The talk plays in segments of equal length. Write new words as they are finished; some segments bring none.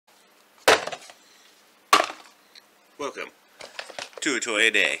Welcome to a toy a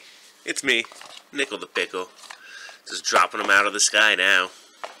day. It's me, Nickel the Pickle. Just dropping them out of the sky now.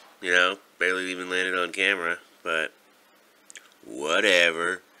 You know, barely even landed on camera, but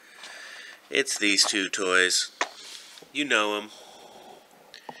whatever. It's these two toys. You know them.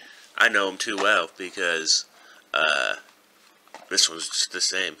 I know them too well because this one's just the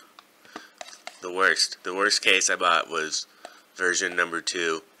same. The worst case I bought was version number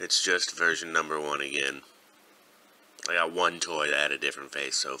 2. It's just version number 1 again. I got one toy that had a different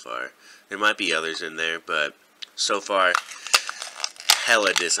face so far. There might be others in there, but so far,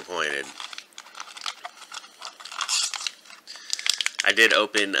 hella disappointed. I did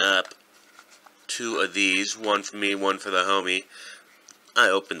open up 2 of these, one for me, one for the homie. I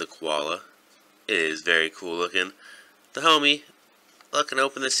opened the koala. It is very cool looking. The homie, looking to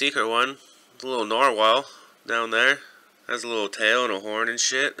open the secret one. The little narwhal down there. Has a little tail and a horn and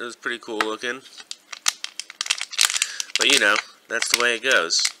shit. It was pretty cool looking. But you know, that's the way it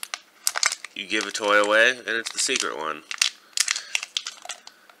goes. You give a toy away, and it's the secret one.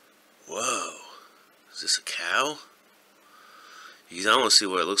 Whoa. Is this a cow? You can almost see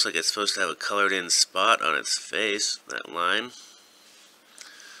where it looks like it's supposed to have a colored in spot on its face. That line.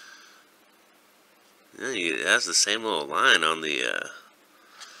 Yeah, it has the same little line on the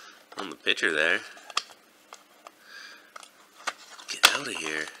picture there. Get out of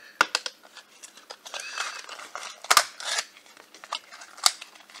here.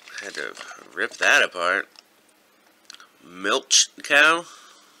 Had to rip that apart. Milch cow?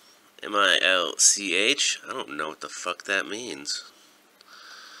 M-I-L-C-H? I don't know what the fuck that means.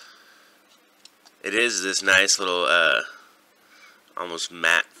 It is this nice little, almost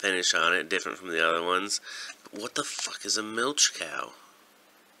matte finish on it, different from the other ones. But what the fuck is a milch cow?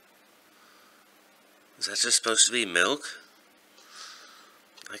 Is that just supposed to be milk?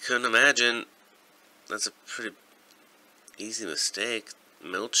 I couldn't imagine. That's a pretty easy mistake.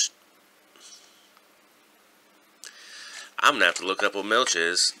 Milch. I'm gonna have to look up what milch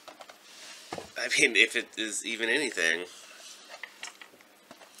is. I mean, if it is even anything.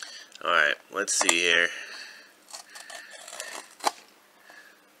 Alright, let's see here.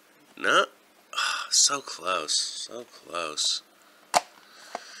 No. Oh, so close. So close.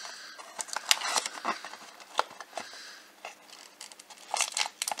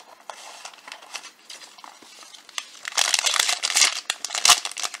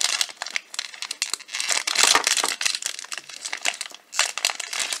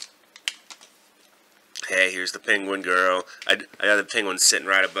 Hey, here's the penguin girl. I got the penguin sitting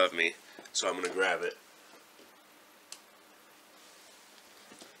right above me, so I'm going to grab it.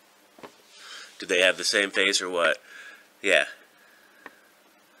 Do they have the same face or what? Yeah.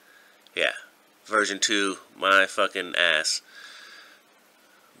 Yeah. Version 2, my fucking ass.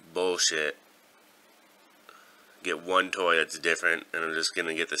 Bullshit. Get one toy that's different, and I'm just going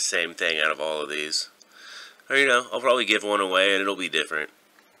to get the same thing out of all of these. Or, you know, I'll probably give one away, and it'll be different.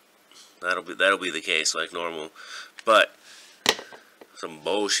 That'll be the case like normal, but some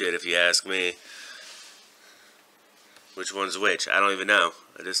bullshit if you ask me. Which one's which? I don't even know.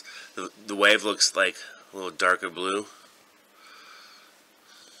 The wave looks like a little darker blue.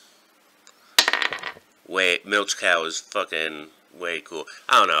 Wait, milch cow is fucking way cool.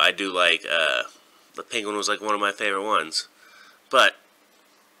 I don't know. I do like the penguin was like one of my favorite ones, but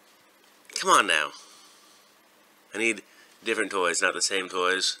come on now. I need different toys, not the same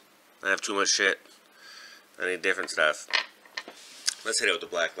toys. I have too much shit. I need different stuff. Let's hit it with the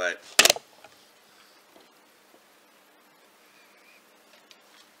black light.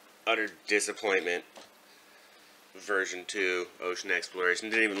 Utter disappointment. Version 2, Ocean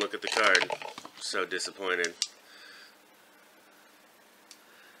Exploration. Didn't even look at the card. So disappointed.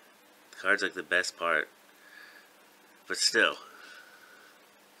 The card's like the best part. But still.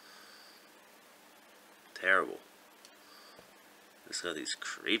 Terrible. It's got these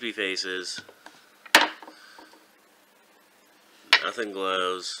creepy faces. Nothing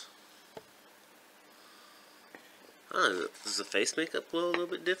glows. Oh, does the face makeup glow a little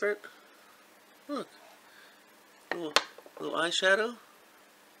bit different? Look. Little eyeshadow?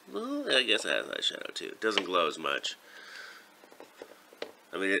 Well, I guess it has eyeshadow too. It doesn't glow as much.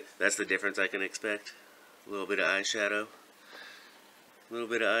 I mean, that's the difference I can expect. A little bit of eyeshadow. A little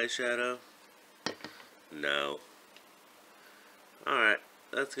bit of eyeshadow. No. Alright,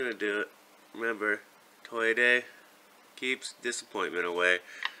 that's gonna do it. Remember, toy a day keeps disappointment away.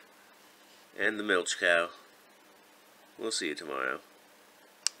 And the milch cow. We'll see you tomorrow.